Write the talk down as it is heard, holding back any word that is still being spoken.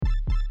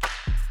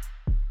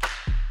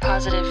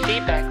Positive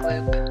feedback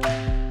loop.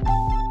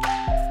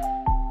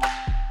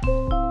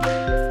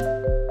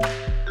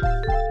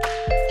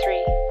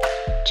 Three,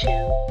 two,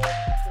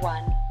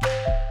 one.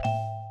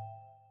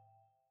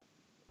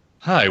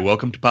 Hi,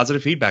 welcome to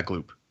Positive Feedback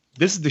Loop.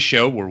 This is the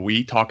show where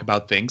we talk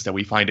about things that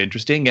we find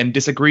interesting and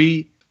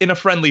disagree in a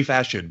friendly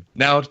fashion.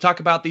 Now, to talk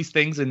about these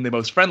things in the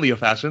most friendly of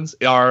fashions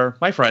are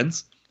my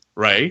friends,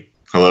 Ray.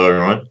 Hello,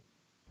 everyone.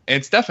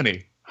 And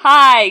Stephanie.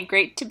 Hi,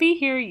 great to be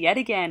here yet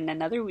again,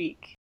 another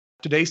week.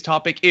 Today's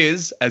topic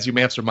is, as you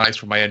may have surmised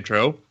from my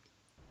intro,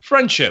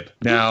 friendship.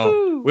 Now,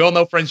 Woo-hoo. we all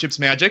know friendship's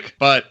magic,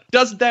 but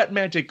does that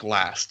magic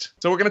last?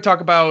 So we're going to talk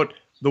about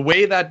the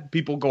way that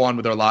people go on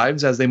with their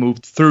lives as they move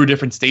through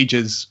different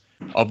stages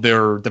of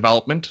their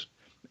development,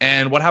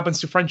 and what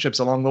happens to friendships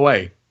along the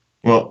way.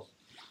 Well,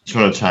 just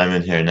want to chime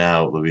in here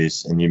now,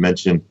 Luis, and you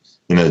mentioned,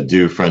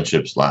 do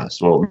friendships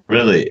last? Well,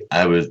 really,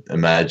 I would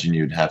imagine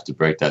you'd have to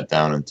break that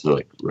down into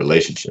like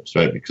relationships,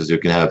 right? Because you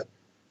can have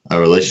a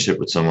relationship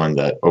with someone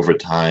that over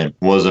time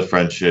was a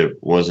friendship,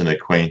 was an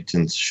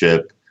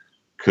acquaintanceship,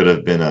 could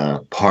have been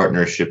a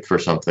partnership for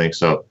something.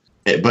 So,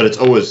 but it's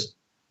always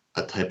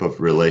a type of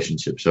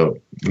relationship. So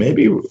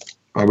maybe,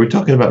 are we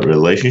talking about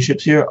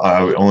relationships here, or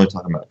are we only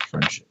talking about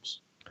friendships?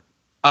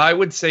 I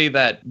would say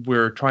that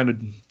we're trying to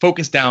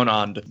focus down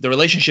on the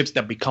relationships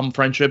that become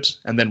friendships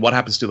and then what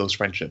happens to those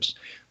friendships.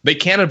 They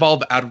can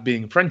evolve out of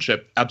being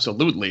friendship,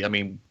 absolutely. I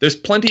mean, there's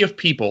plenty of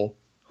people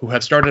who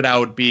have started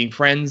out being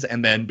friends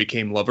and then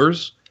became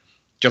lovers,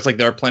 just like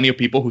there are plenty of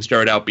people who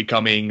started out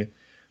becoming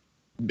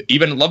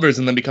even lovers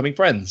and then becoming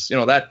friends.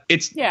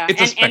 It's a and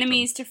spectrum.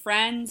 enemies to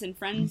friends and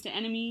friends to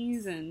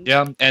enemies and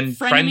and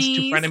friends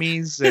to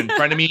frenemies and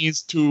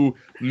frenemies to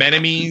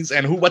menemies,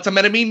 and what's a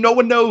menemy? No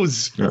one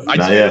knows. No, I not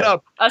just made yet. it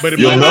up. But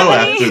You'll know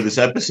Enemy? after this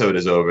episode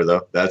is over,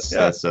 though. That's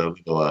a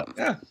little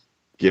Yeah.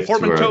 gift to our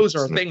Portmanteaus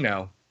are a listeners. thing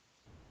now.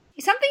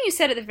 Something you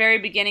said at the very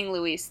beginning,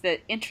 Luis, that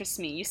interests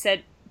me. You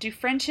said, do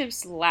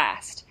friendships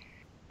last?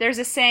 There's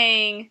a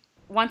saying,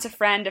 once a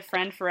friend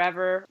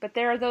forever, but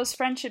there are those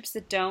friendships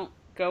that don't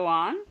go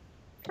on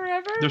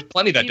forever. There's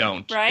plenty that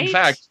don't. Right? In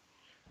fact,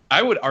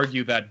 I would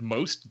argue that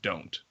most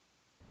don't.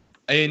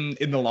 In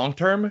the long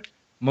term,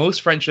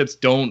 most friendships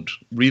don't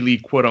really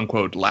quote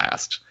unquote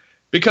last.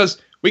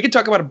 Because we can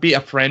talk about a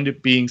friend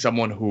being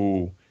someone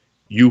who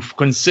you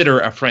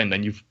consider a friend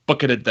and you've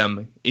bucketed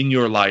them in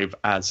your life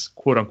as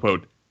quote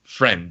unquote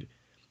friend.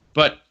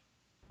 But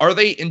are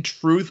they in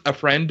truth a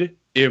friend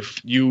if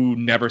you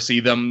never see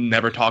them,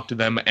 never talk to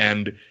them,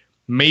 and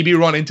maybe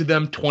run into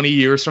them 20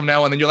 years from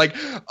now and then you're like,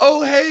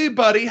 oh, hey,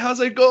 buddy, how's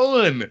it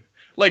going?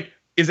 Like,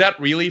 is that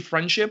really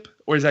friendship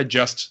or is that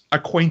just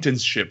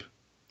acquaintanceship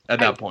at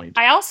that point?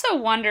 I also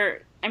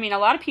wonder, a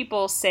lot of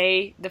people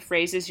say the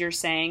phrases you're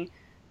saying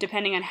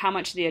depending on how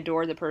much they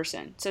adore the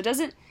person. So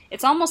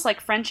it's almost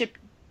like friendship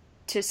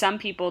to some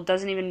people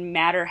doesn't even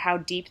matter how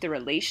deep the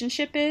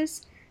relationship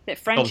is. That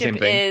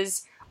friendship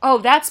is, oh,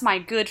 that's my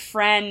good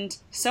friend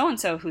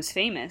so-and-so who's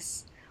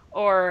famous.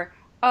 Or,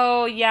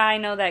 oh, yeah, I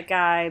know that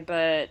guy,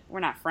 but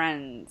we're not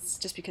friends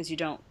just because you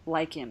don't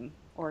like him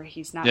or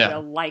he's not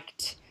well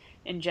liked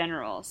in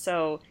general.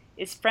 So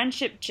is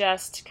friendship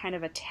just kind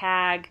of a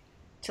tag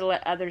to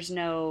let others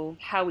know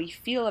how we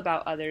feel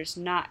about others,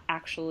 not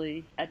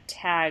actually a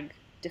tag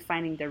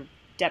defining the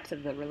depth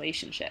of the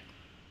relationship?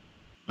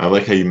 I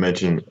like how you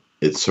mentioned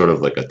it's sort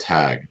of like a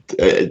tag.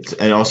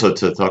 And also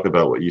to talk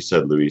about what you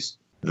said, Luis,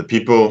 the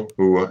people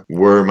who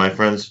were my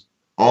friends,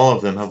 all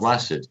of them have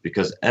lasted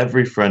because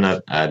every friend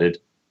I've added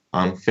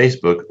on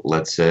Facebook,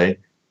 let's say,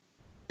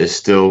 is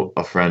still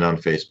a friend on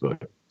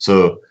Facebook.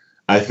 So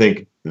I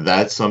think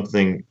that's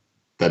something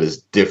that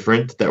is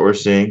different that we're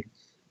seeing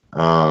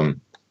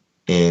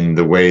in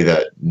the way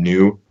that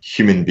new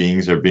human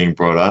beings are being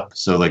brought up.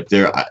 So like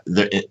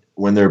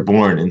when they're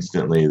born,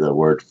 instantly the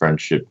word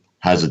friendship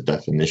has a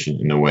definition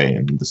in a way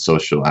in the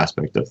social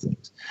aspect of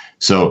things.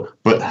 So,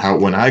 but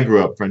when I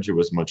grew up, friendship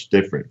was much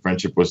different.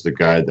 Friendship was the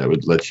guy that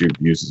would let you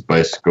use his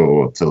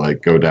bicycle to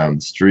like go down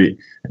the street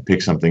and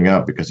pick something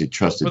up because he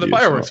trusted you. Or the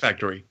fireworks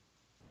factory.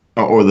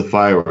 Or the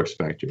fireworks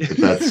factory.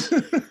 But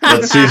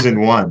that's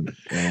season 1.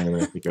 And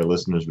I think our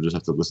listeners would just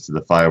have to listen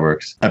to the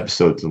fireworks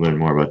episode to learn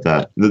more about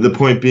that. The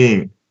point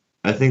being,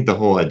 I think the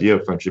whole idea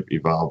of friendship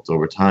evolved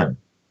over time.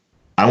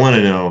 I want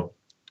to know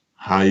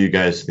how you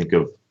guys think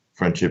of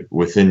friendship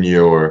within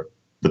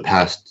the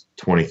past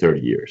 20,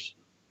 30 years,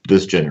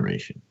 this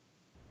generation.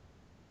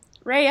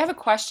 Ray, I have a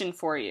question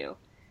for you.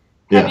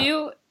 Yeah.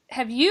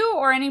 Have you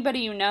or anybody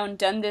you know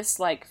done this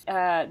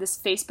this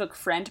Facebook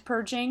friend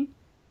purging,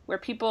 where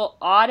people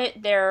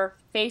audit their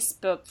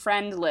Facebook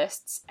friend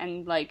lists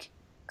and like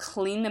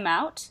clean them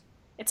out?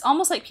 It's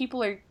almost like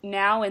people are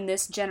now in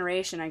this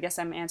generation. I guess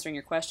I'm answering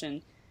your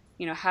question.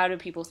 How do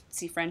people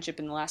see friendship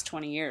in the last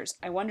 20 years?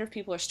 I wonder if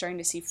people are starting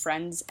to see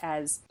friends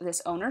as this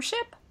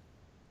ownership.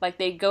 Like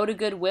they go to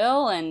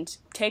Goodwill and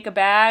take a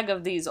bag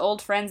of these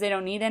old friends they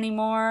don't need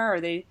anymore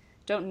or they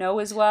don't know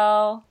as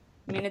well.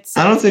 I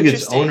don't think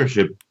it's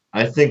ownership.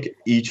 I think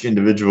each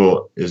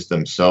individual is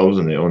themselves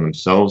and they own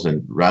themselves,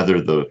 and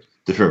rather the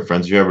different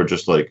friends you have are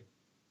just like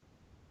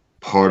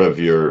part of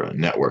your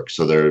network.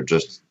 So they're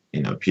just,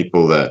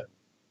 people that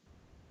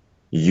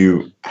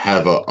you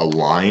have a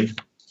line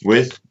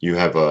with, you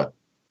have a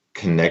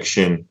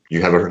connection,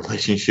 you have a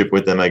relationship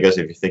with them. I guess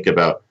if you think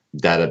about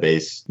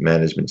database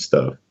management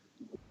stuff,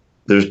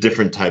 there's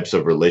different types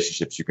of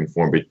relationships you can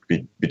form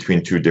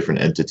between two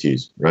different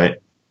entities, right?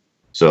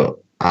 So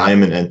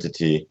I'm an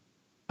entity,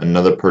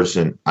 another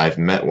person I've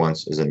met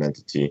once is an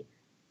entity,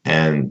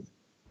 and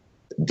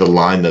the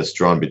line that's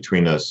drawn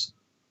between us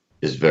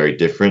is very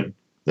different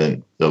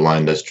than the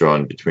line that's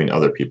drawn between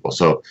other people.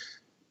 So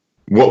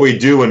what we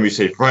do when we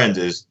say friends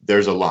is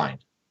there's a line.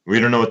 We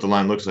don't know what the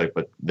line looks like,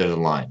 but there's a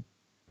line.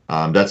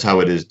 That's how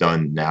it is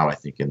done now, I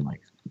think, in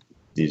like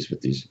these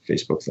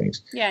Facebook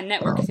things. Yeah, in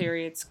network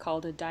theory, it's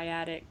called a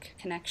dyadic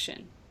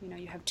connection.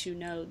 You have two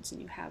nodes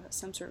and you have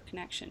some sort of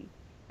connection.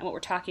 And what we're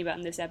talking about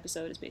in this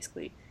episode is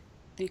basically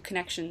the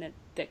connection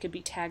that could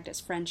be tagged as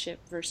friendship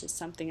versus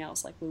something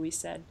else, like Louis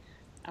said,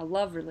 a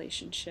love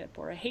relationship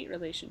or a hate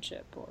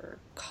relationship or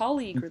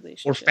colleague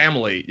relationship. Or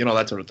family,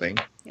 that sort of thing.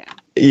 Yeah.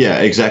 Yeah,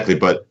 exactly.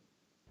 But,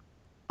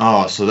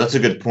 so that's a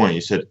good point.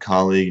 You said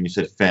colleague and you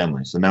said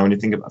family. So now when you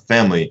think about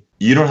family,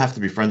 you don't have to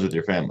be friends with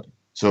your family.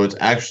 So it's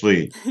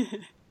actually,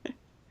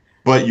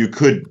 but you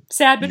could.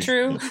 Sad but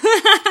true.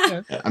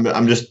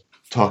 I'm just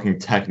talking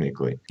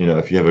technically.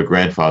 If you have a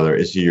grandfather,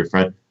 is he your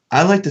friend?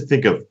 I like to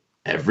think of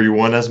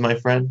everyone as my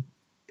friend.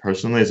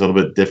 Personally, it's a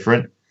little bit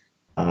different.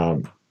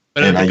 But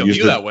I think of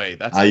you that way.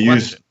 That's the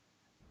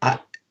question.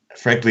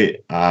 Frankly,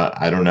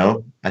 I don't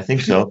know. I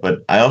think so,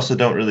 but I also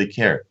don't really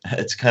care.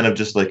 It's kind of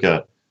just like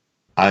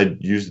I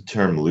use the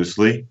term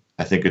loosely.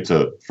 I think it's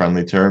a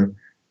friendly term.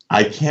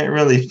 I can't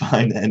really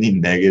find any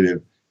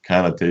negative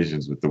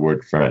connotations with the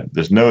word friend.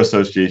 There's no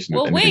association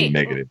with anything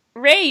negative.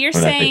 Ray, you're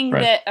saying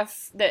that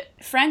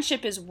that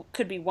friendship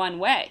could be one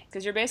way,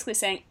 because you're basically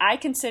saying I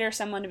consider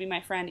someone to be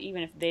my friend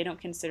even if they don't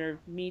consider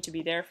me to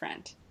be their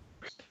friend.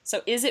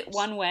 So is it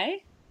one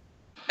way?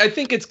 I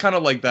think it's kind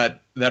of like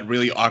that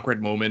really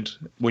awkward moment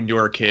when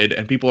you're a kid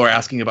and people are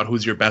asking about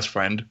who's your best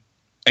friend,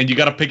 and you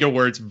got to pick your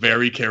words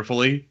very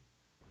carefully.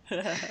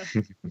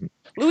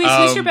 Louis,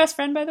 who's your best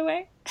friend, by the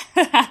way?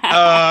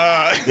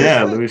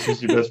 Yeah, Louis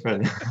is your best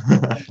friend.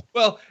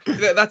 Well,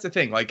 that's the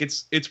thing. Like,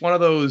 it's one of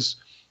those.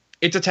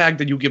 It's a tag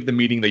that you give the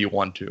meaning that you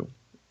want to.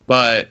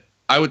 But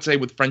I would say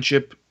with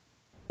friendship,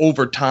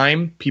 over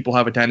time, people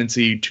have a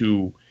tendency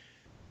to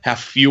have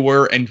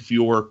fewer and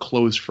fewer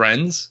close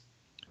friends,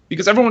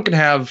 because everyone can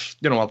have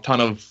a ton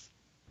of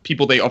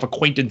people of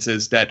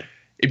acquaintances that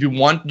if you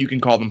want you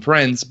can call them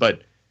friends,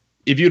 but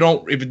if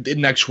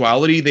in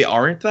actuality they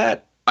aren't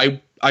that,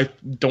 I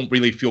don't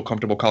really feel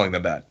comfortable calling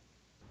them that.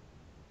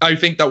 I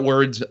think that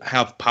words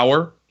have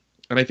power,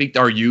 and I think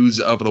our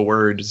use of the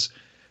words,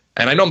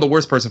 and I know I'm the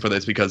worst person for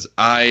this because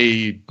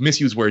I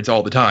misuse words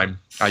all the time.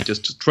 I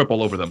just trip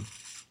all over them.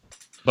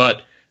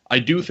 But I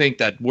do think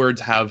that words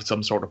have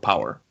some sort of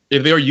power.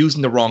 If they are used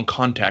in the wrong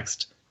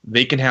context,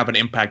 they can have an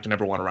impact on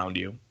everyone around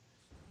you.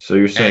 So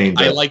you're saying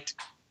I like to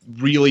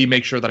really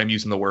make sure that I'm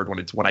using the word when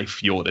it's what I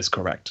feel it is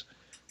correct.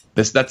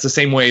 That's the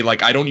same way,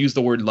 like, I don't use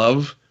the word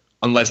love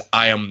unless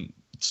I am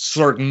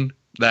certain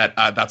that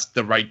that's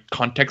the right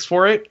context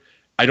for it.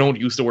 I don't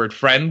use the word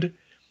friend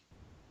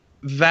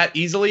that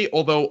easily,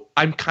 although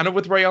I'm kind of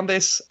with Ray on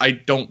this. I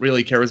don't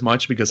really care as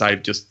much because I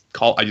just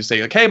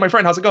say like, hey, my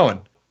friend, how's it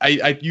going?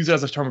 I use it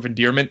as a term of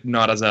endearment,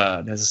 not as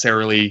a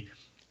necessarily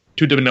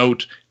to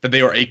denote that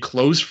they are a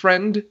close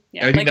friend.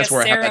 Yeah, and I think that's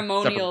where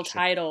ceremonial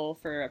title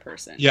for a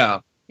person.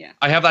 Yeah.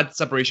 I have that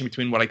separation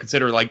between what I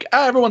consider like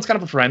everyone's kind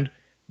of a friend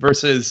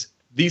versus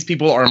these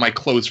people are my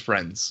close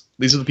friends.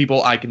 These are the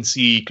people I can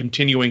see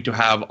continuing to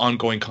have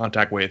ongoing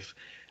contact with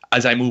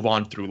as I move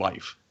on through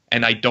life.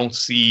 And I don't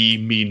see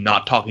me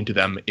not talking to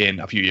them in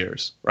a few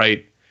years,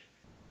 right?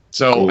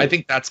 So I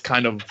think that's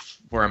kind of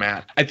where I'm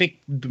at. I think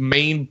the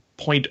main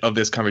point of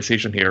this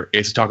conversation here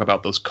is to talk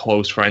about those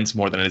close friends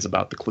more than it is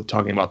about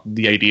talking about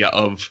the idea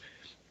of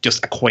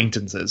just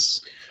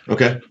acquaintances.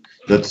 Okay.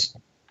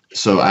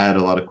 So I had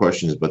a lot of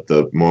questions, but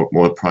the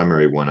more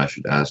primary one I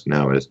should ask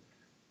now is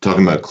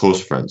talking about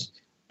close friends.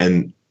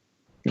 And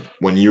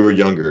when you were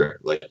younger,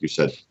 like you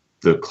said,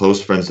 the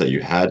close friends that you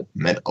had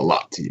meant a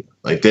lot to you.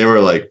 Like they were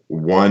like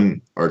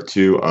one or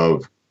two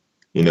of,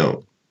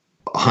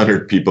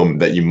 100 people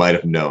that you might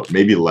have known,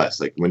 maybe less.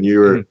 Like when you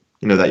were,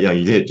 that young,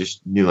 you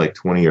just knew like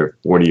 20 or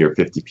 40 or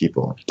 50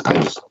 people, I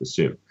just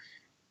assume.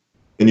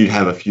 And you'd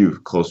have a few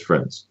close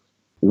friends.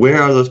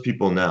 Where are those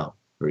people now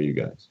for you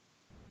guys?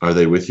 Are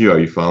they with you? Are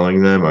you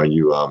following them? Are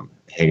you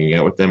hanging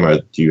out with them? Or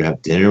do you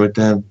have dinner with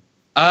them?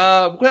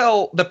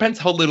 Well, depends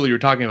how little you're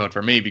talking about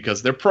for me,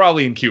 because they're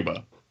probably in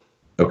Cuba.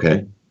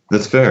 Okay,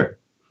 that's fair.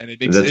 And it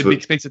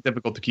makes it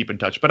difficult to keep in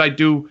touch. But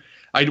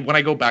when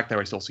I go back there,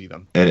 I still see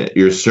them. And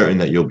you're certain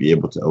that you'll be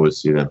able to always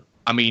see them?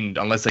 I mean,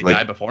 unless they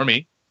die before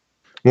me.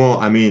 Well,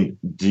 I mean,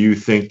 do you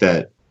think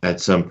that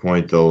at some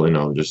point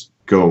they'll, just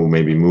go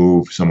maybe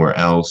move somewhere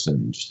else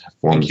and just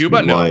form a new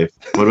life?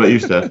 What about you,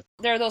 Steph?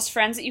 There are those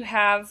friends that you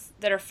have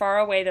that are far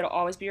away that'll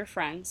always be your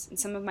friends. And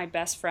some of my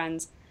best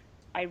friends,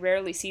 I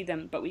rarely see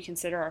them, but we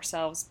consider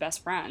ourselves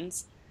best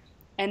friends.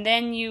 And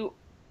then you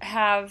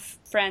have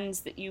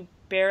friends that you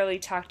barely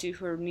talk to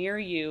who are near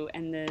you,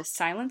 and the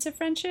silence of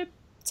friendship.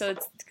 So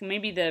it's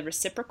maybe the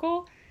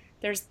reciprocal.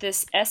 There's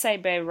this essay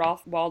by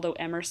Ralph Waldo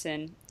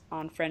Emerson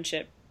on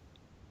friendship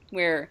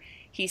where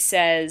he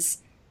says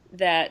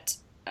that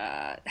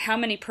how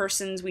many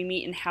persons we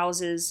meet in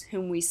houses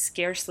whom we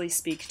scarcely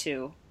speak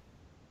to,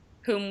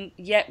 whom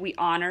yet we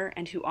honor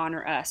and who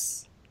honor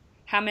us.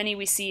 How many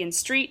we see in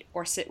street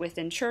or sit with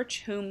in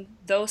church, whom,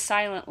 though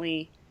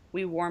silently,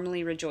 we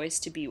warmly rejoice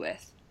to be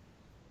with.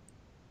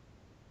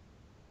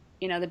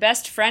 You know, the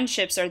best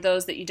friendships are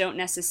those that you don't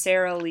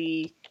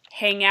necessarily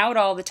hang out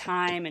all the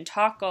time and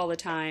talk all the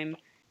time.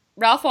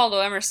 Ralph Waldo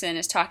Emerson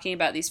is talking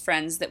about these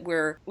friends that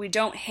we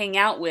don't hang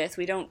out with,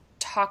 we don't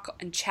talk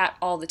and chat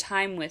all the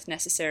time with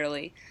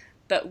necessarily,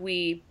 but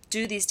we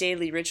do these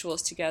daily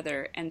rituals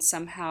together, and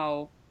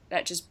somehow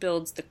that just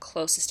builds the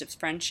closest of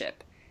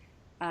friendship.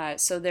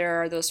 So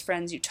there are those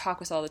friends you talk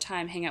with all the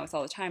time, hang out with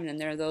all the time, and then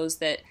there are those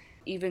that,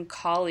 even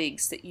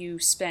colleagues that you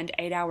spend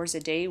 8 hours a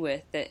day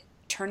with, that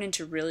turn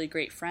into really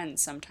great friends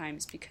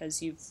sometimes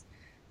because you've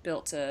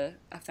built a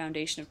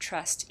foundation of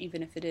trust,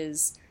 even if it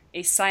is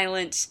a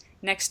silent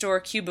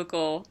next-door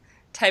cubicle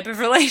type of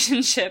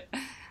relationship,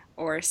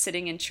 or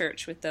sitting in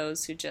church with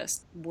those who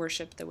just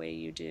worship the way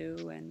you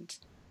do. And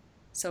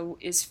so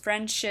is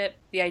friendship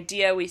the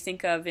idea we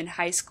think of in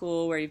high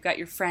school where you've got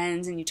your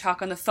friends and you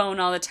talk on the phone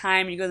all the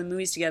time, you go to the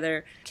movies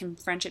together? Can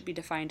friendship be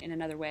defined in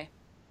another way?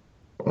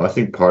 Well, I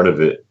think part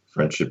of it,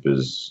 friendship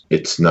is,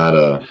 it's not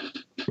a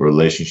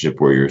relationship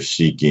where you're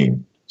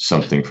seeking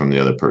something from the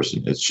other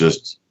person. It's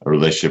just a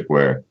relationship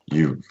where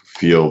you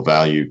feel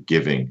value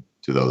giving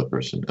to the other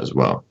person as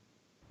well.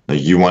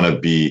 Like, you want to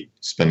be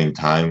spending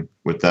time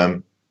with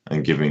them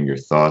and giving your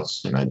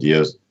thoughts and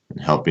ideas and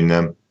helping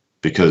them,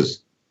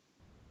 because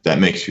that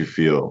makes you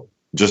feel,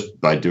 just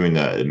by doing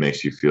that, it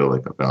makes you feel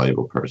like a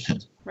valuable person.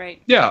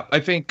 Right. Yeah, I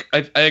think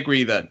I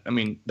agree that, I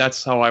mean,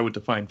 that's how I would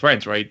define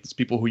friends, right? It's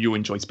people who you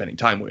enjoy spending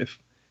time with.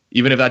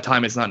 Even if that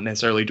time is not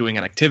necessarily doing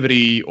an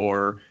activity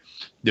or,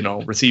 you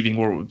know, receiving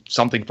or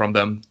something from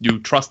them, you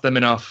trust them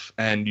enough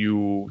and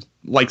you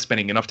like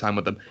spending enough time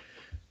with them.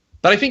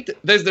 But I think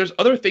there's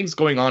other things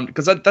going on,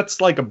 because that's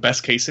like a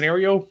best case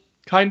scenario,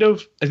 kind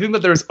of. I think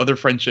that there's other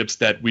friendships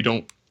that we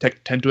don't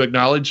tend to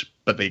acknowledge,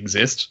 but they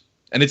exist.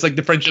 And it's like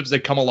the friendships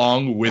that come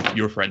along with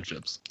your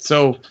friendships.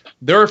 So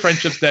there are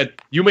friendships that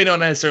you may not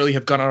necessarily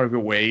have gone out of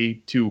your way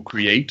to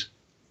create,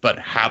 but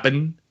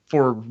happen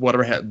for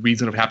whatever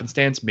reason of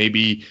happenstance.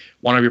 Maybe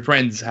one of your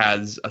friends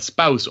has a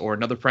spouse or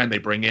another friend they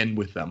bring in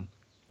with them,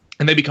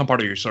 and they become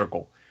part of your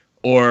circle.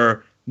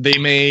 Or they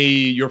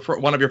may,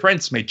 one of your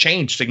friends may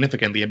change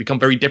significantly and become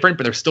very different,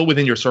 but they're still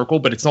within your circle,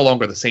 but it's no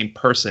longer the same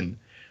person,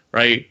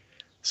 right?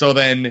 So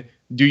then,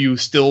 do you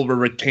still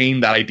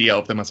retain that idea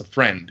of them as a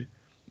friend?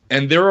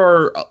 And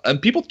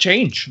people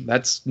change.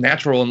 That's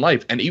natural in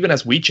life. And even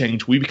as we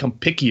change, we become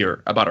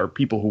pickier about our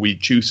people who we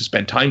choose to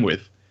spend time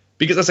with.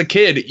 Because as a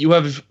kid, you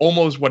have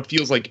almost what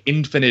feels like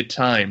infinite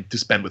time to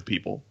spend with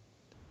people.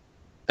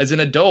 As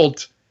an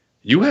adult,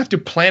 you have to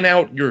plan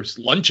out your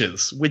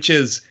lunches, which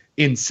is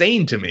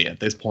insane to me at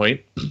this point.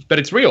 But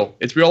it's real.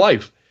 It's real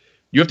life.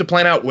 You have to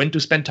plan out when to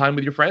spend time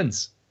with your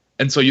friends.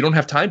 And so you don't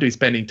have time to be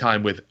spending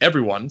time with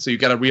everyone. So you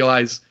got to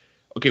realize,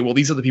 okay, well,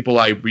 these are the people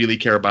I really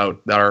care about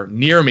that are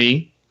near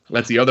me.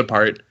 That's the other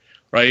part,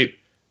 right?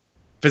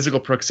 Physical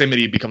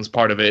proximity becomes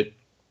part of it,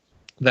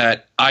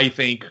 that I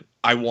think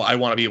I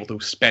want to be able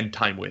to spend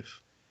time with,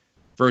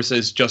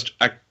 versus just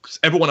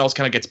everyone else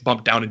kind of gets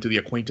bumped down into the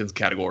acquaintance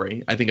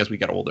category, I think, as we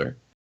get older.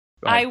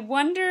 I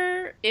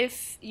wonder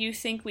if you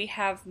think we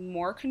have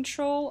more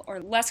control or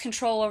less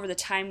control over the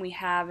time we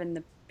have and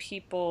the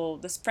people,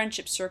 the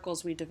friendship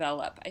circles we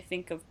develop. I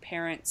think of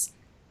parents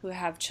who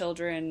have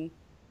children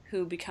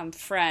who become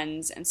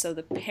friends, and so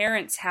the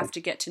parents have to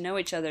get to know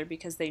each other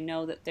because they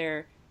know that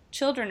their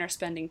children are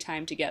spending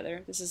time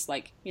together. This is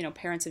like, you know,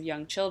 parents of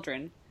young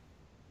children.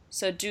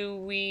 So do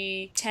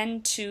we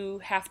tend to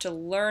have to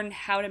learn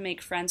how to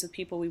make friends with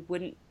people we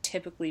wouldn't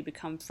typically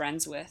become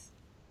friends with?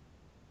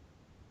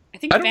 I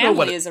think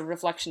family is a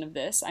reflection of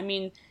this. I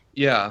mean,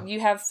 yeah,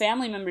 you have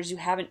family members you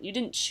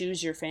didn't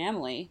choose your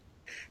family,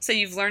 so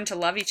you've learned to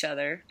love each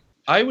other.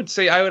 I would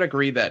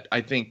agree that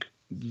I think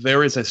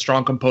there is a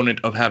strong component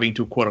of having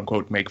to, quote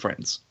unquote, make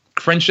friends.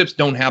 Friendships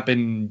don't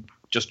happen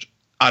just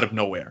out of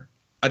nowhere.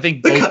 I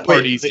think both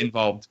parties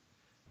involved.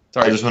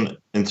 Sorry. I just want to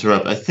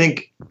interrupt. I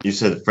think you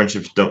said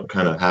friendships don't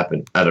kind of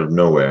happen out of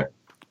nowhere.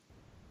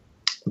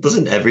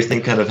 Doesn't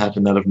everything kind of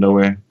happen out of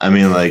nowhere? I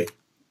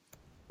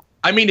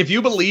mean, if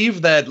you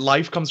believe that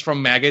life comes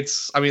from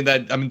maggots,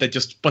 that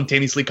just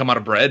spontaneously come out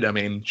of bread,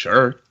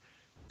 sure.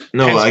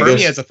 No,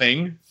 panspermia is a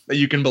thing that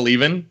you can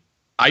believe in.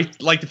 I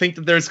like to think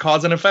that there's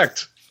cause and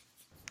effect.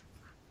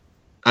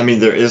 I mean,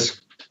 there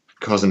is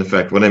cause and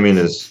effect. What I mean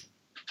is,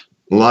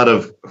 a lot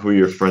of who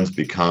your friends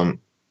become,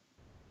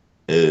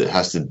 it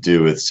has to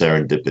do with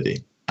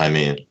serendipity. I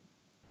mean,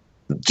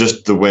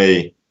 just the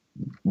way,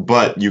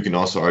 but you can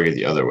also argue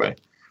the other way.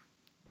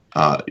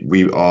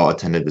 We all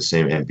attended the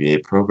same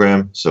MBA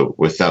program, so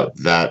without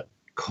that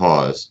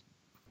cause,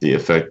 the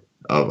effect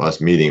of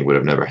us meeting would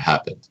have never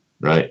happened,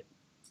 right?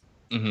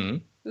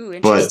 Mm-hmm. Ooh,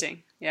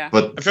 interesting. Yeah.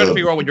 But I'm trying to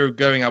figure out what you're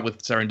going out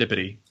with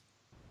serendipity.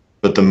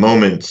 But the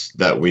moments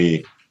that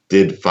we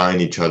did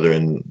find each other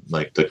in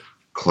like the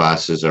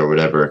classes or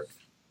whatever,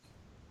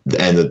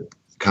 and the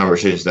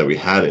conversations that we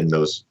had in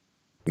those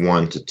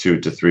 1 to 2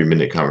 to 3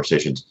 minute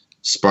conversations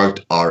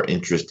sparked our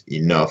interest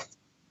enough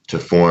to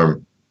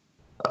form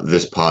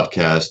this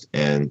podcast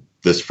and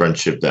this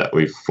friendship that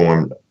we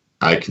formed.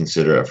 I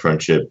consider a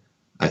friendship.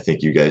 I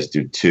think you guys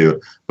do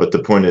too. But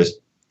the point is,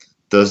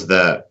 do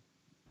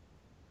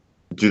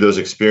those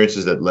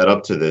experiences that led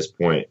up to this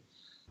point,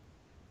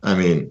 I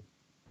mean,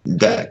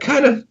 that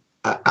kind of,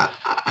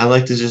 I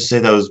like to just say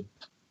that was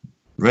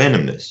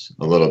randomness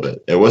a little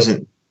bit. It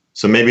wasn't,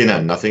 so maybe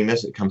not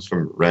nothingness, it comes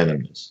from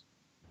randomness.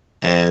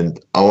 And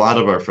a lot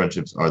of our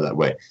friendships are that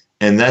way.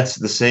 And that's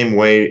the same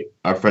way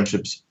our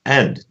friendships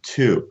end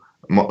too.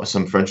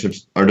 Some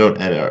friendships don't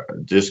end, are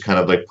just kind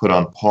of like put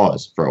on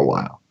pause for a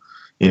while.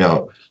 You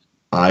know,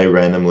 I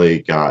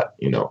randomly got,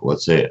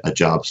 let's say a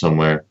job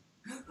somewhere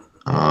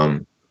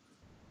in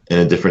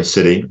a different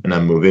city and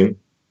I'm moving.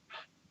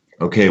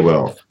 Okay,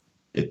 well,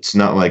 it's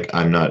not like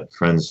I'm not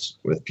friends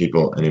with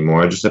people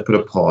anymore. I put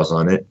a pause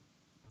on it.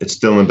 It's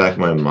still in the back of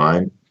my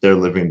mind. They're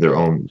living their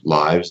own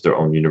lives. Their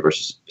own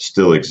universe is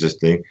still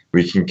existing.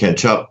 We can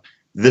catch up.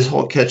 This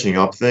whole catching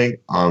up thing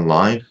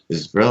online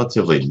is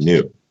relatively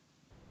new.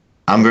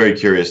 I'm very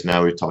curious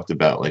now. We've talked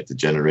about like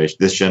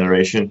this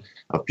generation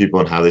of people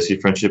and how they see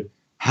friendship.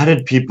 How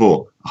did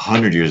people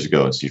 100 years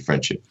ago see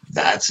friendship?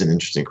 That's an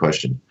interesting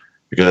question,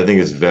 because I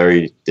think it's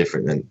very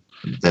different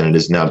than it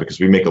is now, because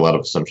we make a lot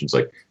of assumptions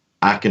like,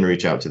 I can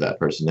reach out to that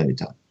person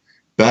anytime.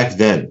 Back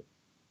then,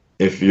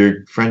 if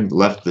your friend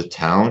left the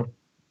town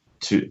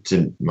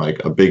to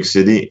like a big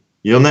city,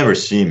 you'll never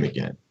see him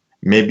again.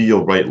 Maybe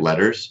you'll write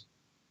letters,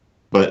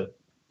 but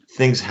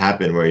things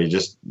happen where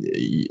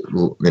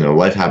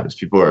life happens.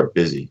 People are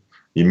busy.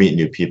 You meet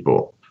new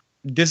people.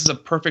 This is a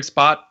perfect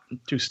spot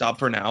to stop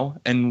for now,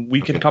 and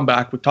we can come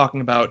back with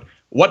talking about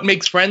what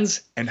makes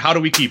friends and how do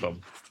we keep them.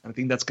 I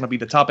think that's going to be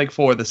the topic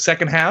for the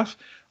second half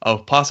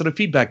of Positive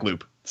Feedback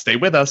Loop. Stay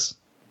with us.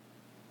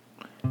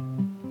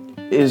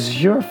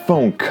 Is your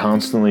phone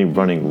constantly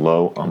running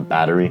low on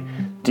battery?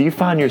 Do you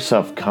find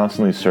yourself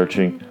constantly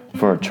searching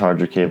for a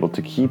charger cable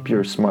to keep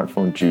your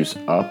smartphone juice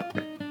up?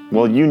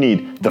 Well, you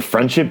need the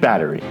Friendship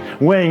Battery,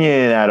 weighing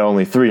in at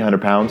only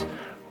 300 pounds,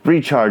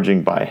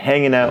 recharging by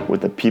hanging out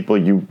with the people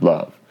you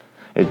love.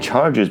 It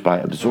charges by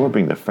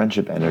absorbing the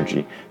friendship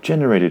energy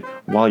generated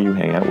while you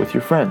hang out with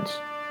your friends.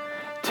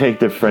 Take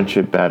the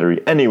Friendship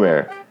Battery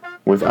anywhere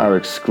with our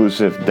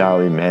exclusive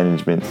Dali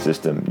management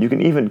system. You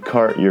can even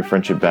cart your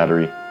Friendship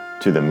Battery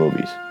to the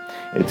movies.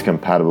 It's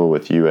compatible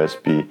with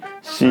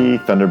USB-C,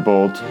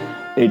 Thunderbolt,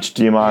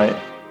 HDMI,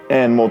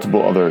 and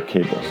multiple other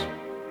cables.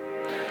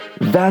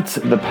 That's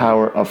the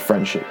power of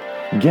friendship.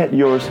 Get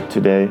yours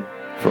today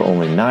for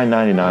only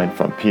 $9.99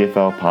 from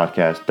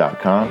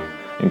pflpodcast.com,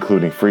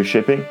 including free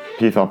shipping.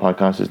 PFL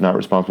Podcast is not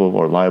responsible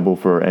or liable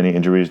for any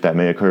injuries that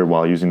may occur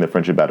while using the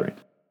Friendship Battery.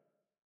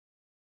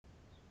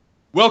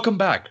 Welcome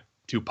back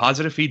to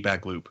Positive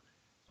Feedback Loop.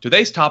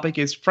 Today's topic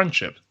is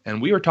friendship,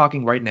 and we are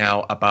talking right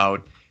now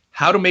about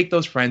how to make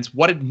those friends,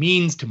 what it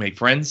means to make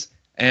friends,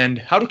 and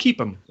how to keep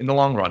them in the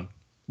long run.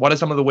 What are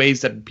some of the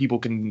ways that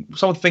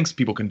some of the things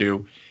people can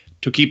do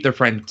to keep their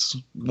friends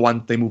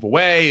once they move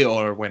away,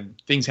 or when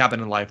things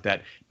happen in life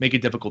that make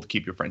it difficult to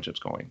keep your friendships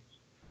going.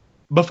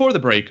 Before the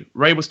break,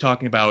 Ray was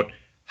talking about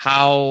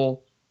how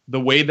the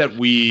way that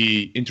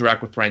we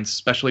interact with friends,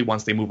 especially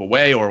once they move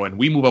away or when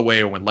we move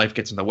away or when life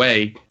gets in the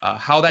way,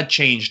 how that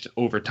changed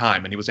over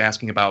time. And he was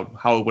asking about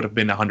how it would have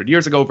been 100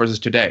 years ago versus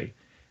today.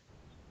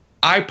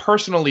 I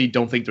personally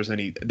don't think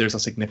there's a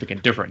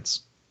significant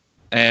difference.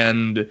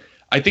 And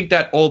I think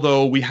that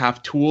although we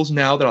have tools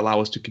now that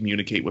allow us to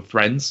communicate with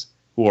friends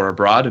who are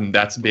abroad, and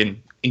that's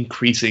been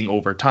increasing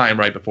over time,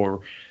 right?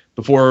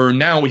 Before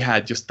now we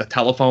had just the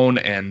telephone,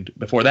 and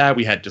before that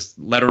we had just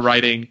letter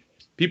writing.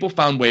 People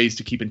found ways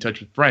to keep in touch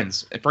with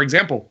friends. For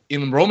example,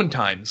 in Roman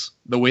times,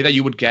 the way that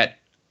you would get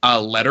a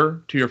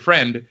letter to your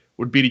friend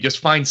would be to just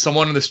find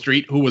someone in the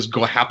street who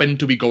happened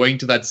to be going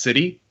to that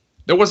city.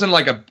 There wasn't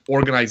like a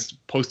organized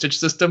postage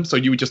system, so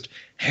you would just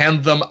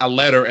hand them a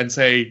letter and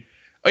say,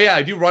 oh yeah,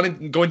 if you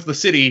go into the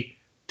city,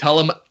 tell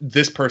them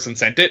this person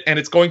sent it, and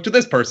it's going to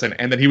this person.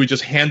 And then he would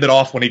just hand it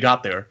off when he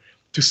got there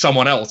to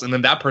someone else, and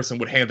then that person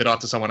would hand it off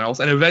to someone else,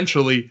 and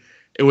eventually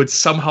it would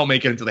somehow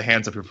make it into the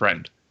hands of your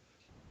friend.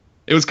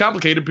 It was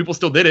complicated. People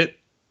still did it.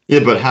 Yeah,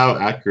 but how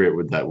accurate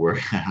would that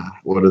work?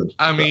 What are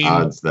the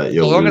odds that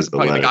you'll lose the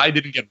letter? The guy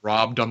didn't get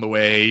robbed on the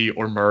way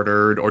or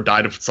murdered or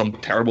died of some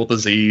terrible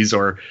disease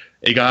or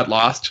it got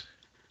lost,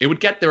 it would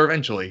get there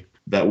eventually.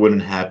 That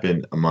wouldn't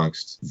happen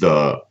amongst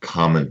the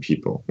common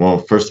people. Well,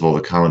 first of all,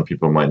 the common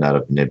people might not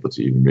have been able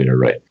to even read or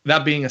write.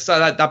 That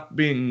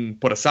being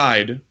put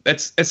aside,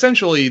 that's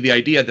essentially the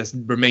idea that's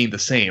remained the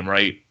same,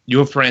 right? You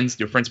have friends,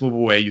 your friends move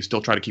away, you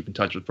still try to keep in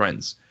touch with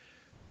friends.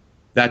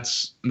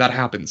 That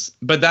happens.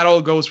 But that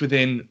all goes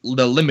within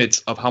the limits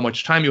of how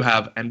much time you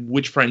have and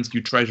which friends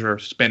you treasure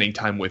spending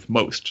time with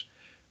most.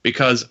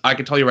 Because I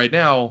can tell you right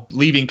now,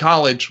 leaving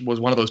college was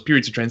one of those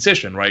periods of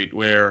transition, right?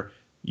 Where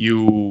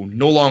you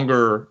no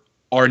longer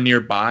are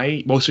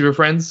nearby most of your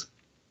friends.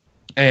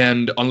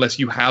 And unless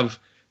you have,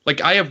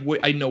 like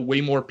I know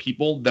way more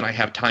people than I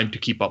have time to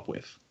keep up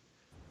with.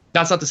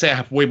 That's not to say I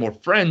have way more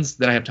friends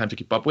than I have time to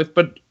keep up with,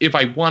 but if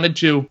I wanted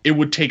to, it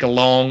would take a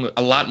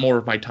lot more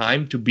of my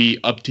time to be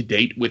up to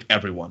date with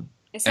everyone.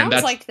 It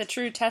sounds like the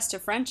true test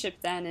of friendship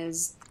then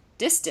is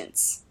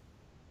distance.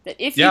 That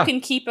if you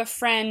can keep a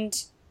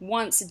friend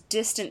once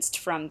distanced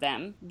from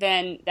them,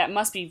 then that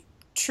must be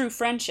true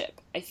friendship.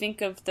 I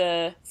think of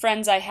the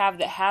friends I have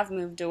that have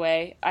moved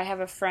away. I have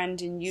a friend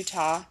in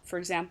Utah, for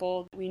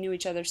example. We knew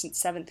each other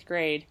since 7th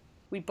grade.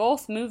 We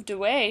both moved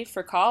away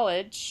for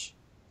college,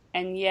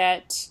 and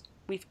yet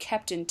we've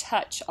kept in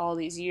touch all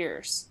these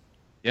years.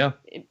 Yeah.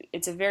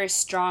 It's a very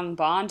strong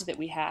bond that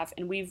we have,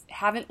 and we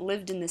haven't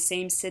lived in the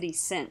same city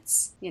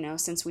since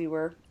we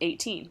were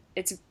 18.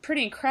 It's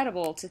pretty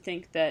incredible to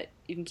think that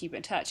you can keep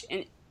in touch.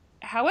 And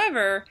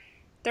however,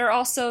 there are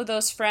also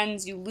those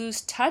friends you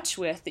lose touch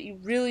with that you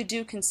really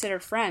do consider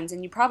friends,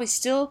 and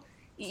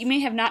you may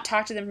have not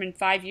talked to them in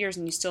 5 years,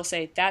 and you still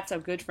say, that's a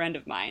good friend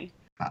of mine.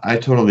 I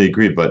totally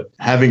agree, but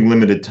having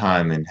limited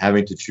time and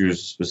having to choose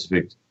a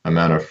specific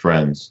amount of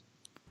friends,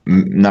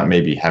 not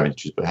maybe having to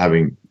choose, but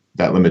having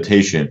that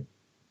limitation,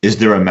 is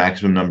there a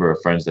maximum number of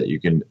friends that you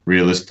can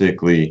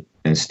realistically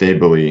and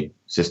stably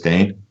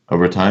sustain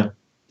over time?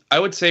 I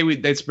would say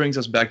this brings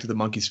us back to the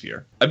monkey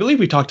sphere. I believe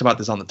we talked about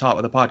this on the top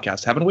of the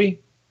podcast, haven't we?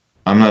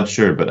 I'm not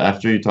sure, but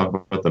after you talk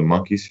about the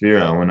monkey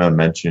sphere, I want to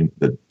mention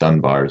the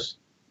Dunbars.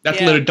 That's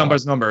literally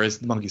Dunbar's number is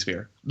the monkey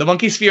sphere. The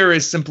monkey sphere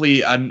is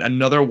simply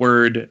another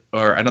word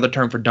or another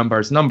term for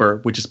Dunbar's number,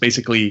 which is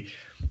basically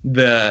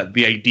the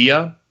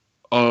idea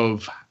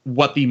of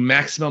what the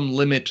maximum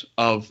limit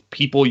of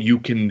people you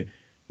can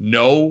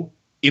know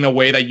in a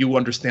way that you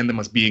understand them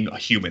as being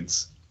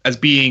humans, as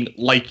being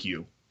like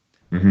you.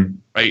 Mm-hmm.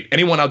 Right?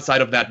 Anyone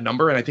outside of that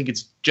number, and I think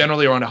it's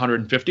generally around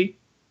 150.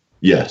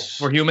 Yes.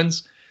 For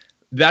humans,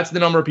 that's the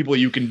number of people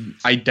you can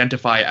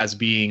identify as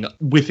being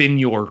within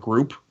your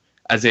group.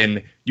 As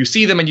in, you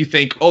see them and you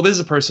think, oh, this is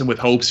a person with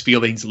hopes,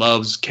 feelings,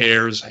 loves,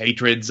 cares,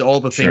 hatreds, all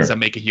the things that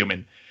make a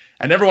human.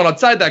 And everyone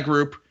outside that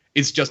group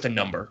is just a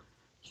number.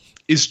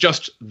 Is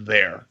just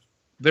there.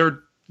 They're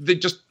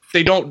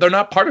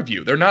not part of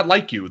you. They're not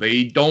like you.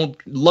 They don't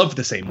love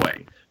the same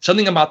way.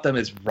 Something about them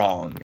is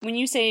wrong. When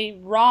you say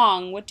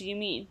wrong, what do you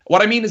mean?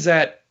 What I mean is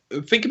that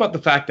think about the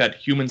fact that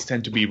humans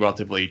tend to be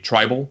relatively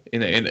tribal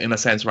in a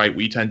sense, right?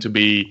 We tend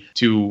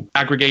to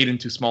aggregate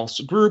into small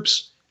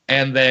groups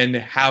and then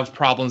have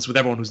problems with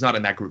everyone who's not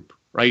in that group,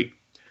 right?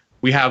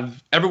 We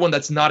have everyone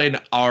that's not in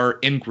our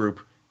in-group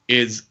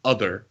is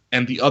other,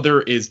 and the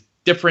other is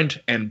different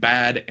and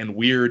bad and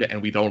weird,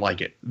 and we don't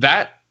like it.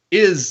 That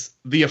is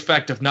the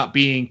effect of not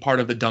being part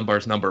of the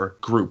Dunbar's number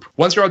group.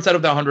 Once you're outside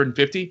of the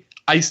 150,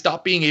 I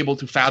stop being able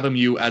to fathom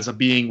you as a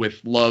being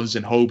with loves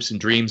and hopes and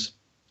dreams.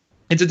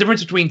 It's a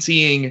difference between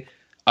seeing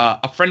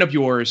a friend of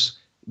yours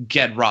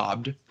get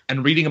robbed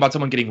and reading about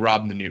someone getting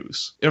robbed in the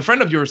news. If a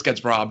friend of yours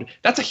gets robbed,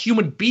 that's a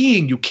human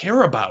being you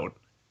care about.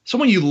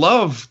 Someone you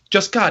love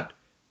just got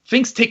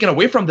things taken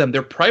away from them.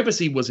 Their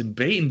privacy was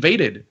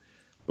invaded.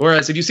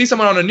 Whereas if you see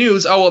someone on the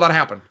news, oh, well, that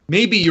happened.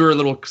 Maybe you're a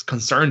little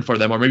concerned for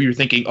them, or maybe you're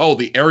thinking, oh,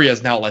 the area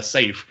is now less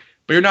safe.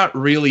 But you're not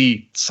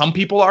really. Some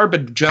people are,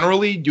 but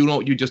generally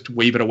you just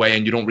wave it away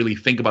and you don't really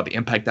think about the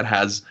impact that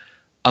has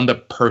on the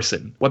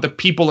person, what the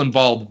people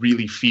involved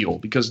really feel,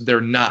 because they're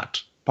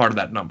not part of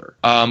that number.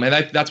 And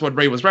that's what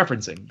Ray was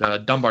referencing, the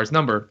Dunbar's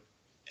number.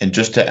 And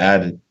just to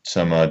add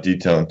some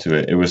detail into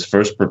it, it was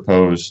first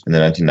proposed in the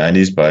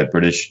 1990s by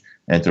British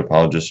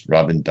anthropologist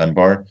Robin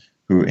Dunbar,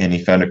 and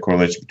he found a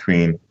correlation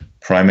between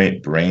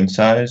primate brain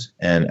size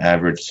and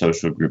average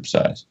social group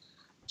size.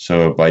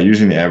 So by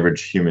using the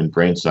average human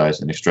brain size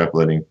and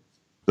extrapolating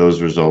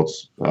those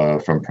results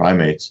from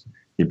primates,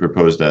 he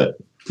proposed that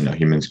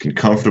humans can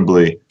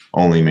comfortably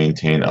only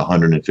maintain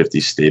 150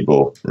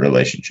 stable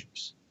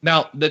relationships.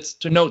 Now, that's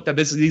to note that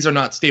these are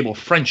not stable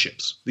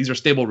friendships. These are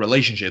stable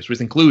relationships,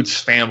 which includes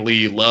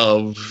family,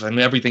 love, and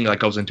everything that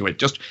goes into it.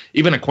 Just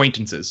even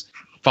acquaintances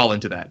fall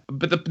into that.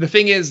 But the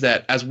thing is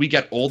that as we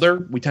get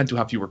older, we tend to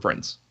have fewer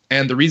friends.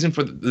 And the reason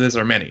for this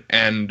are many.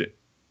 And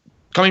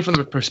coming from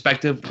the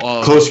perspective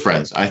of... Close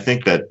friends. I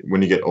think that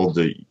when you get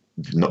older...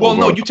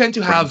 you tend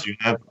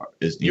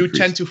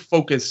to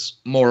focus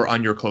more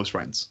on your close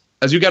friends.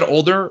 As you get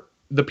older,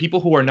 the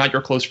people who are not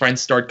your close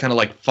friends start kind of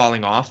like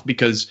falling off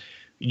because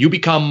you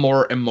become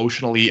more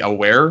emotionally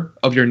aware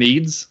of your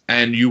needs,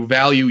 and you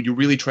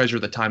really treasure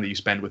the time that you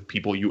spend with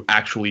people you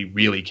actually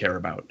really care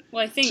about.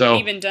 Well, I think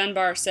even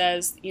Dunbar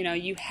says,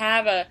 you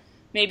have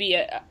maybe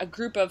a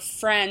group of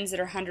friends that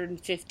are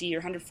 150 or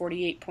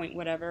 148 point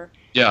whatever.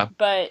 Yeah.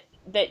 But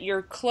that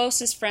your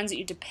closest friends that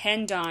you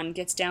depend on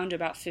gets down to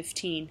about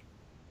 15,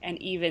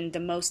 and even the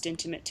most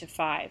intimate to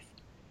 5.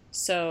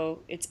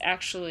 So it's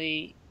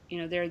actually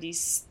there are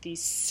these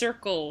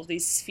circles,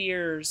 these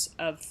spheres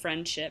of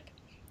friendship,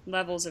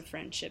 levels of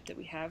friendship that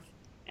we have,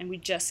 and we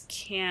just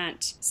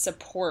can't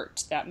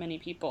support that many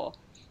people.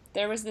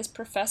 There was this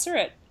professor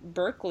at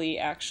Berkeley,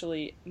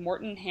 actually,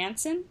 Morton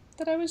Hansen,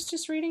 that I was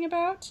just reading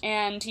about,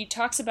 and he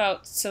talks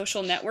about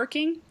social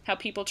networking, how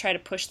people try to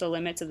push the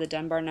limits of the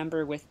Dunbar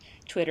number with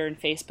Twitter and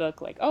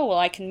Facebook, like, oh, well,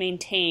 I can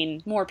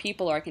maintain more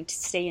people, or I can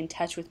stay in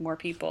touch with more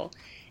people.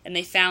 And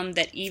they found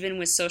that even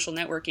with social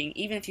networking,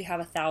 even if you have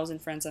 1,000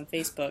 friends on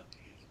Facebook,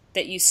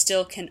 that you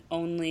still can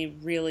only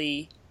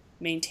really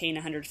maintain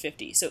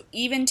 150. So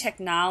even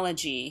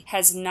technology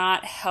has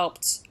not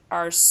helped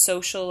our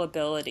social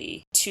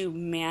ability to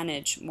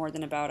manage more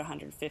than about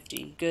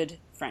 150 good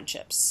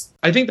friendships.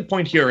 I think the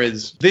point here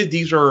is this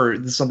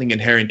is something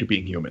inherent to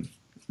being human.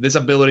 This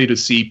ability to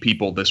see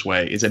people this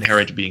way is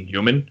inherent to being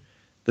human.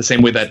 The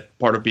same way that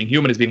part of being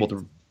human is being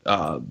able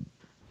to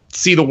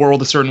see the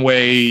world a certain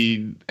way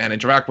and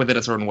interact with it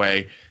a certain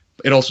way.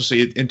 It also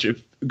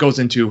goes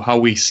into how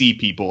we see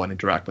people and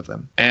interact with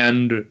them.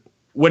 And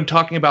when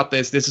talking about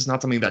this is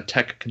not something that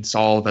tech can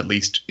solve, at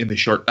least in the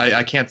short.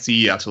 I can't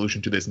see a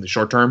solution to this in the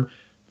short term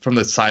from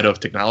the side of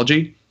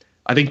technology.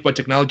 I think what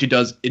technology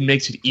does, it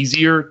makes it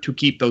easier to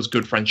keep those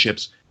good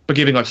friendships, but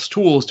giving us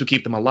tools to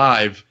keep them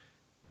alive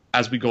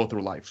as we go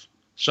through life.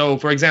 So,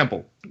 for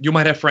example, you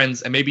might have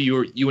friends, and maybe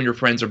you and your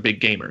friends are big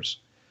gamers.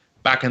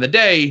 Back in the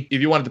day, if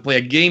you wanted to play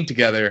a game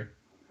together,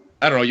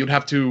 I don't know, you'd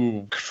have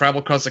to travel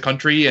across the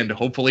country and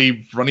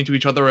hopefully run into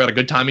each other at a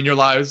good time in your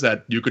lives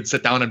that you could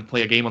sit down and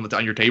play a game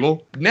on your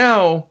table.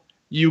 Now,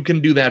 you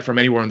can do that from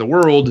anywhere in the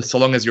world so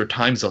long as your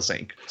times will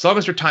sync. So long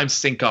as your times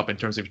sync up in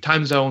terms of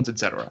time zones,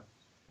 etc.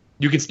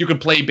 You can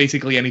play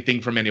basically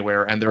anything from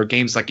anywhere, and there are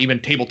games like even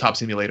Tabletop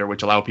Simulator,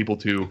 which allow people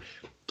to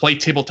play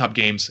tabletop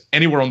games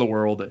anywhere in the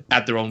world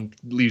at their own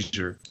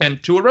leisure,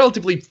 and to a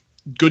relatively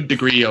good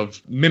degree of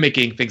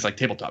mimicking things like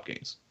tabletop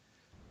games.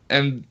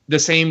 And the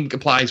same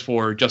applies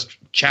for just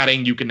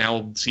chatting. You can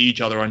now see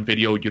each other on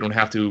video.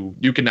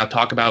 You can now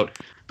talk about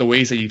the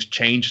ways that you've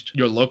changed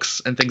your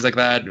looks and things like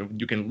that.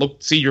 You can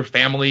see your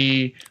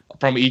family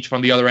from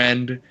the other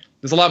end.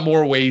 There's a lot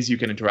more ways you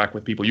can interact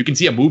with people. You can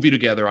see a movie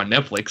together on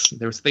Netflix.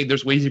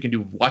 There's ways you can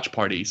do watch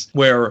parties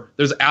where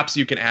there's apps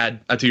you can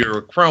add to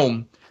your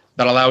Chrome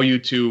that allow you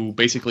to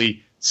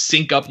basically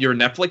sync up your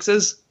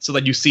Netflixes so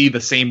that you see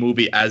the same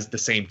movie as the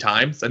same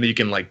times, and then you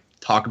can like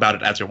talk about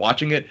it as you're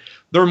watching it.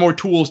 There are more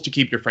tools to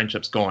keep your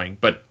friendships going,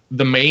 but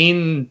the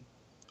main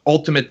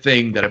ultimate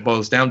thing that it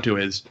boils down to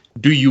is,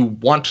 do you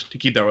want to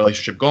keep that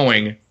relationship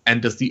going,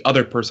 and does the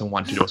other person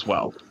want to do as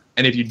well?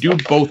 And if you do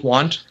both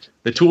want,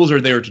 the tools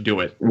are there to do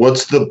it.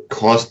 What's the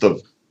cost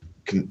of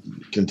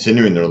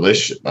continuing the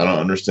relationship? I don't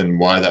understand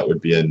why that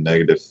would be a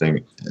negative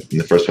thing in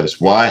the first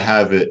place. Why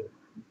have it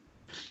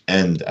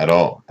end at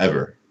all,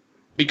 ever?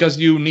 Because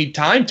you need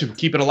time to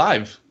keep it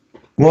alive.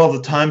 Well,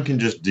 the time can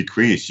just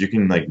decrease. You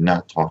can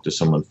not talk to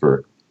someone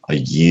for a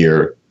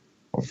year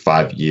or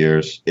 5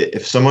 years.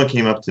 If someone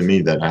came up to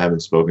me that I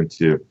haven't spoken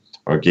to,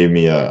 or gave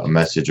me a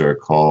message or a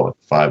call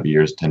 5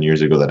 years, 10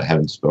 years ago that I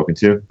haven't spoken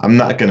to, I'm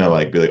not going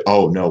to be like,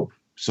 oh, no,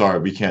 sorry,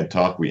 we can't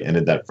talk. We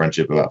ended that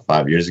friendship about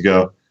 5 years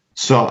ago.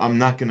 So I'm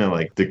not going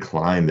to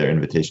decline their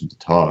invitation to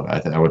talk.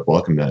 I would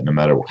welcome that no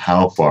matter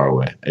how far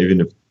away,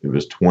 even if it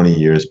was 20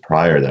 years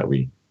prior that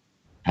we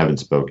haven't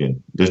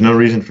spoken. There's no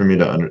reason for me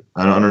to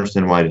I don't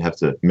understand why I'd have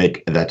to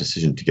make that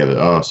decision together.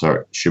 Oh,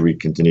 sorry, should we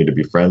continue to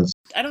be friends?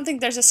 I don't think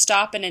there's a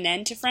stop and an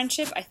end to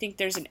friendship. I think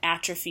there's an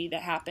atrophy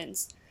that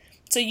happens.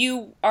 So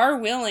you are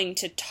willing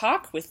to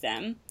talk with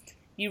them.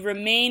 You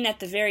remain at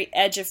the very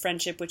edge of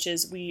friendship, which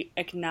is we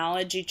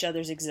acknowledge each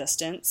other's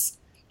existence.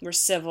 We're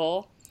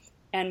civil,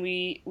 and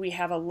we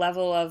have a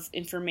level of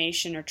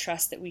information or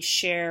trust that we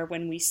share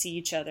when we see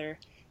each other.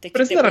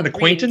 But isn't that an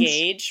acquaintance?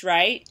 Re-engage,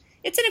 right?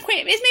 It's an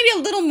acquaintance. It's maybe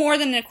a little more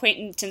than an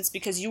acquaintance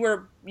because you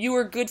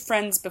were good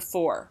friends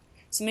before.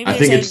 So maybe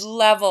there's a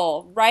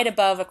level right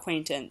above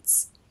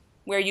acquaintance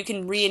where you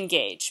can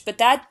re-engage. But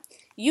that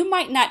you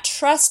might not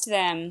trust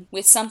them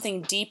with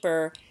something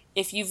deeper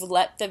if you've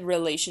let the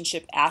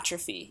relationship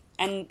atrophy.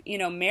 And,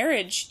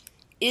 marriage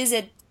is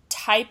a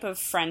type of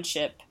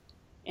friendship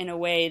in a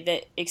way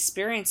that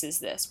experiences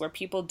this, where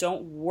people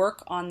don't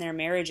work on their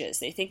marriages.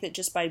 They think that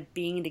just by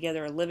being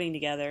together or living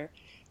together,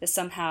 that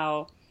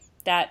somehow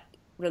that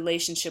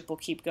relationship will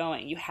keep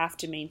going. You have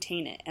to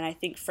maintain it. And I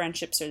think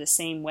friendships are the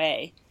same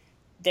way.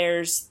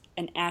 There's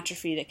an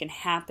atrophy that can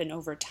happen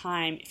over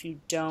time if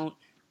you don't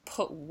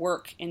put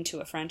work into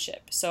a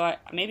friendship. So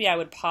maybe I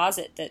would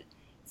posit that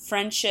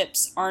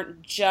friendships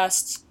aren't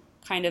just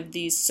kind of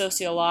these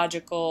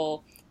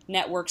sociological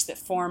networks that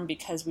form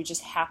because we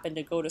just happen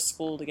to go to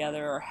school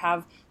together or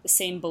have the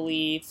same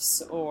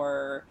beliefs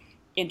or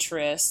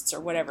interests or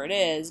whatever it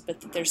is,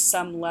 but that there's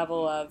some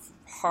level of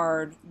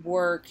hard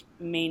work,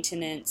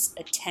 maintenance,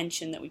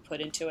 attention that we put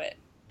into it.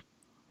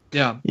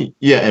 Yeah.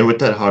 Yeah, and with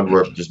that hard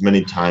work, there's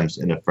many times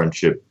in a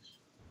friendship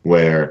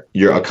where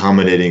you're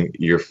accommodating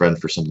your friend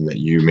for something that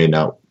you may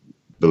not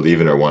believe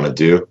in or want to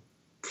do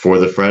for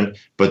the friend,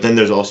 but then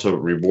there's also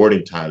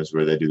rewarding times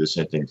where they do the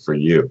same thing for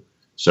you.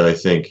 So I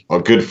think a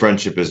good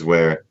friendship is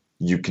where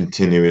you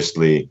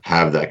continuously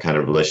have that kind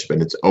of relationship,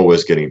 and it's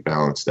always getting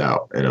balanced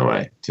out in a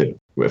way too.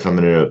 If I'm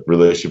in a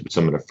relationship with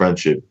someone, a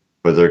friendship,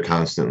 but they're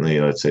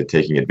constantly, let's say,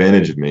 taking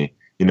advantage of me,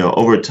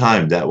 over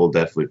time that will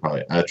definitely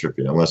probably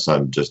atrophy, unless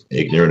I'm just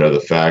ignorant of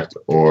the fact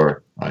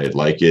or I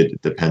like it.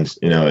 It depends.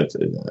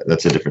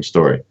 That's a different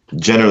story.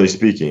 Generally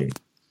speaking,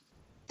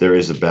 there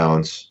is a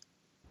balance.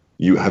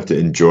 You have to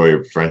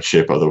enjoy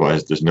friendship,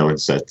 otherwise there's no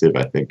incentive.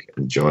 I think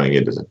enjoying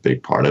it is a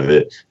big part of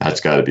it.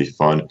 That's got to be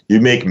fun. You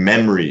make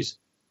memories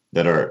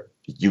that are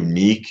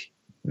unique,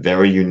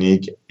 very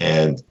unique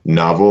and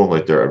novel,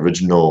 like they're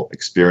original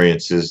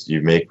experiences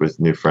you make with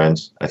new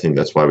friends. I think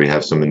that's why we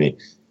have so many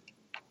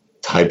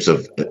types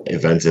of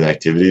events and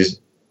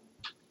activities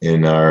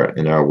in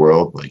our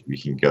world. Like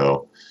we can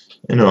go,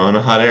 on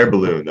a hot air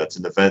balloon. That's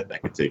an event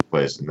that could take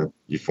place, and then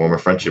you form a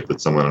friendship with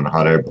someone on a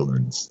hot air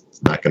balloon. It's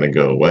not going to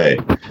go away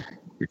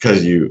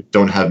because you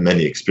don't have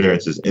many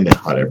experiences in a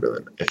hot air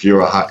balloon. If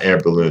you're a hot air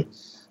balloon,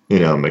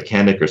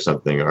 mechanic or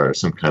something, or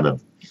some kind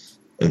of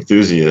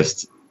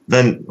enthusiast,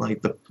 then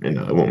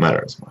it won't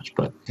matter as much.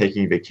 But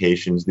taking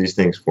vacations, these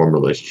things form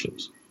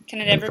relationships. Can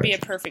it ever be a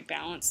perfect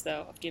balance,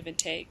 though, of give and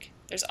take?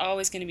 There's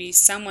always going to be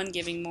someone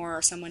giving more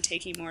or someone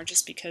taking more,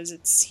 just because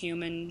it's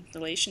human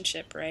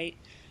relationship, right?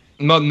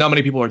 Not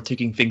many people are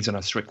taking things in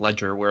a strict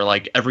ledger where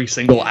every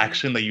single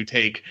action that you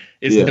take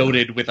is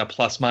noted with a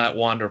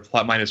 +1 or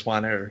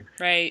 +1 or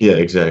right. Yeah,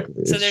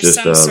 exactly. So there's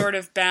some sort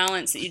of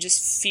balance that you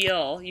just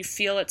feel. You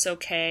feel it's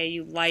okay.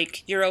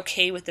 You're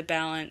okay with the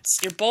balance.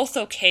 You're both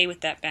okay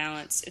with that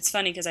balance. It's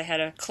funny because I had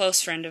a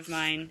close friend of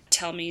mine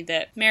tell me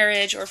that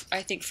marriage, or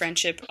I think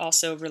friendship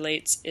also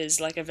relates,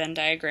 is like a Venn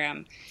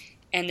diagram.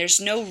 And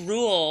there's no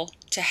rule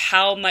to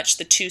how much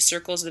the two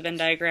circles of the Venn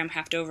diagram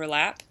have to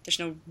overlap. There's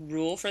no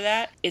rule for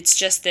that. It's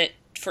just that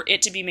for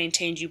it to be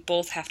maintained, you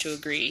both have to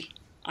agree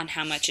on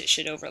how much it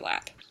should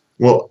overlap.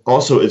 Well,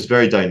 also, it's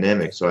very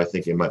dynamic, so I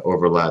think it might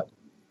overlap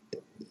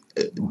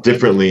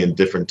differently in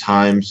different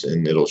times,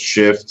 and it'll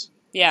shift.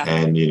 Yeah.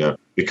 And,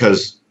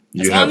 because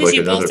you have as long as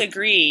you both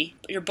agree,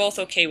 you're both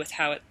okay with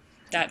how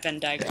that Venn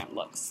diagram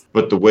looks.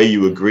 But the way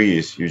you agree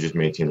is you just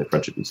maintain the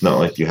friendship. It's not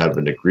like you have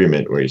an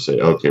agreement where you say,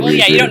 okay, well,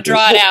 you don't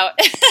draw it out.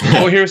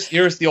 Well,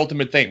 here's the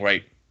ultimate thing,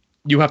 right?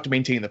 You have to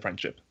maintain the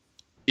friendship.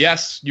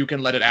 Yes, you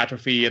can let it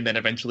atrophy, and then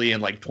eventually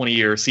in 20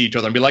 years see each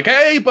other and be like,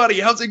 hey, buddy,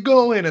 how's it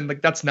going? And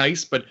that's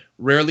nice, but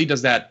rarely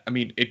does that,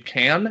 it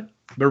can,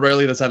 but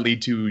rarely does that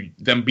lead to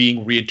them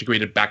being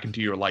reintegrated back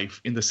into your life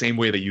in the same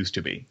way they used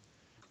to be.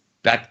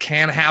 That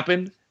can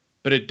happen,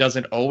 but it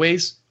doesn't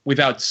always,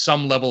 without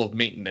some level of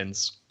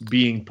maintenance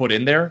being put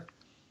in there.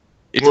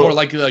 It's more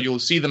likely that you'll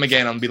see them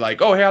again and be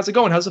like, oh, hey, how's it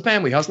going? How's the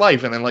family? How's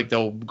life? And then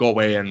they'll go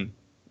away and...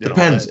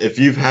 Depends. If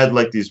you've had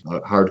these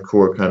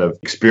hardcore kind of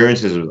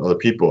experiences with other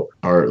people,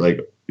 or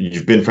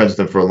you've been friends with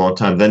them for a long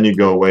time, then you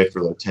go away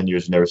for 10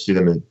 years and never see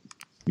them, and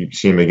you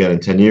see them again in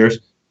 10 years,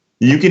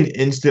 you can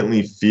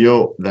instantly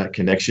feel that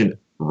connection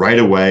right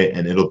away,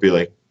 and it'll be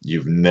like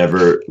you've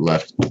never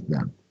left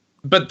them.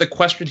 But the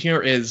question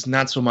here is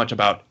not so much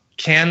about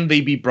can they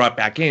be brought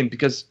back in,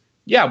 because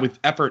with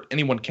effort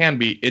anyone can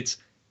be. It's,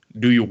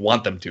 do you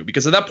want them to?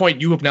 Because at that point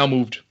you have now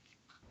moved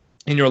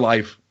in your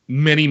life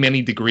many,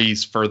 many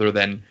degrees further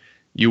than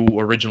you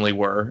originally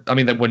were.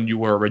 That when you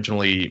were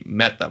originally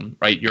met them,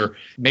 right?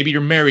 Maybe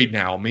you're married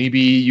now. Maybe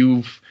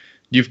you've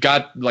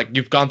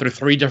gone through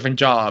 3 different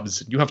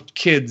jobs. You have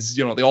kids.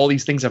 All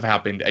these things have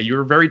happened, and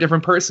you're a very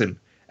different person.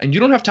 And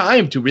you don't have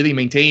time to really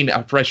maintain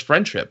a fresh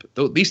friendship.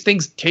 These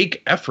things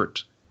take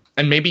effort,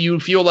 and maybe you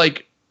feel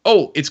like,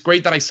 oh, it's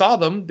great that I saw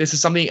them. This is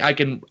something I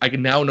can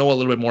now know a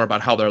little bit more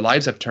about how their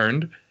lives have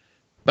turned.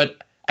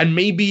 And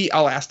maybe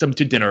I'll ask them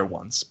to dinner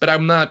once, but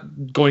I'm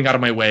not going out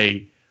of my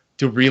way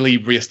to really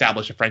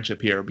reestablish a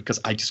friendship here because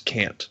I just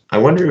can't. I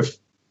wonder if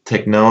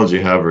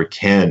technology, however,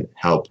 can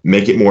help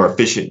make it more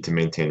efficient to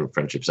maintain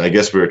friendships. I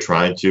guess we're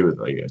trying to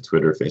with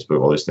Twitter,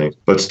 Facebook, all these things.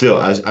 But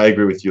still, as I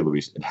agree with you,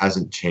 Luis, it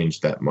hasn't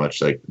changed that much.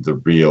 The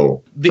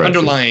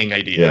underlying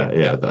idea.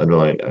 Yeah, the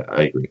underlying.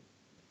 I agree.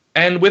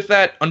 And with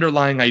that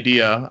underlying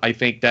idea, I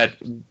think that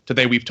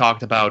today we've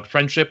talked about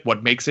friendship,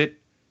 what makes it,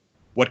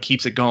 what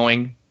keeps it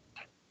going,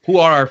 who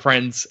are our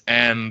friends,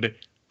 and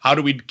how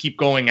do we keep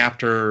going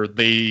after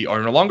they are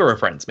no longer our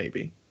friends,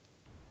 maybe?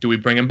 Do we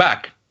bring them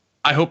back?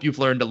 I hope you've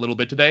learned a little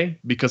bit today,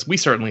 because we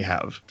certainly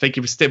have. Thank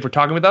you for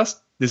talking with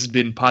us. This has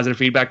been Positive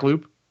Feedback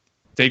Loop.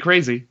 Stay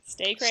crazy.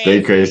 Stay crazy.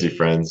 Stay crazy,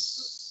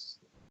 friends.